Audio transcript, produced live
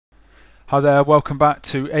Hi there, welcome back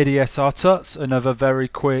to ADSR Tuts, another very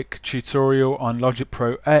quick tutorial on Logic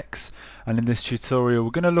Pro X. And in this tutorial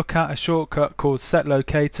we're going to look at a shortcut called Set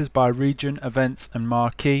Locators by Region, Events and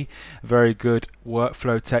Marquee. A very good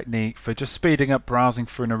workflow technique for just speeding up browsing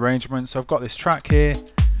for an arrangement. So I've got this track here,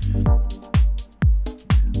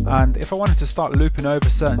 and if I wanted to start looping over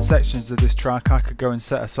certain sections of this track, I could go and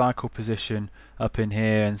set a cycle position up in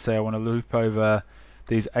here and say I want to loop over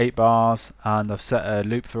these 8 bars, and I've set a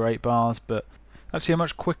loop for 8 bars, but actually a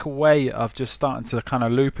much quicker way of just starting to kind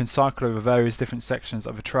of loop and cycle over various different sections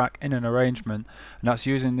of a track in an arrangement, and that's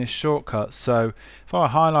using this shortcut. So if I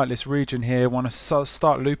highlight this region here, want to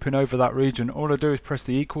start looping over that region, all I do is press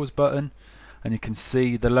the equals button and you can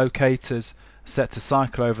see the locators set to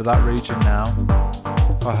cycle over that region now.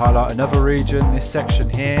 If I highlight another region, this section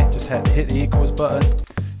here, just hit the equals button,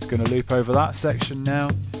 it's going to loop over that section now.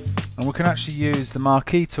 And we can actually use the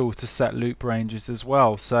Marquee tool to set loop ranges as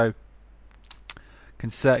well. So I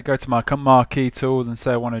can go to my Marquee tool and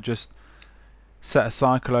say I want to just set a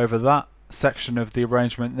cycle over that section of the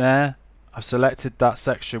arrangement there. I've selected that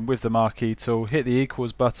section with the Marquee tool, hit the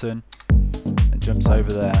equals button, and jumps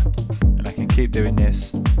over there. And I can keep doing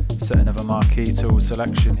this, set another Marquee tool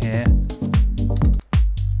selection here.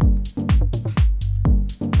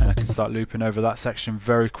 Start looping over that section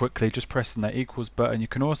very quickly, just pressing that equals button. You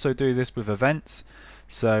can also do this with events.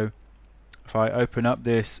 So if I open up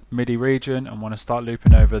this MIDI region and want to start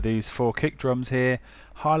looping over these 4 kick drums here,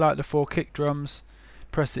 highlight the 4 kick drums,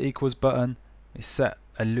 press the equals button, it set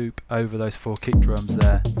a loop over those 4 kick drums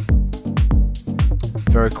there.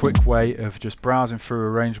 Very quick way of just browsing through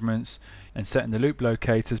arrangements and setting the loop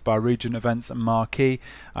locators by region, events and marquee.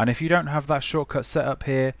 And if you don't have that shortcut set up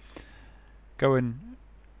here, go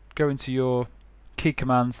into your key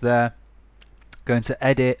commands there, go into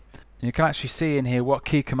edit, and you can actually see in here what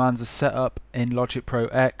key commands are set up in Logic Pro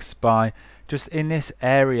X by just in this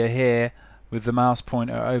area here with the mouse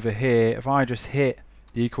pointer over here. If I just hit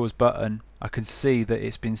the equals button, I can see that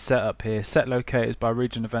it's been set up here. Set locators by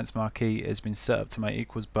region, events, marquee has been set up to my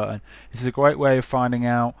equals button. This is a great way of finding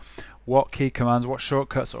out what key commands, what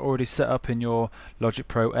shortcuts are already set up in your Logic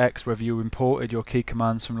Pro X, whether you imported your key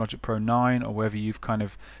commands from Logic Pro 9 or whether you've kind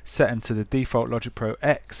of set them to the default Logic Pro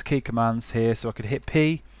X key commands here. So I could hit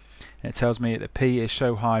P and it tells me that P is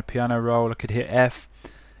show hide piano roll. I could hit F,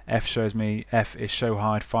 F shows me F is show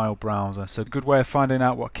hide file browser. So a good way of finding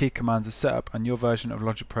out what key commands are set up on your version of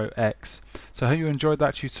Logic Pro X. So I hope you enjoyed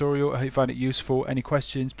that tutorial. I hope you found it useful. Any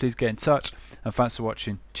questions, please get in touch, and thanks for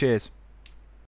watching. Cheers.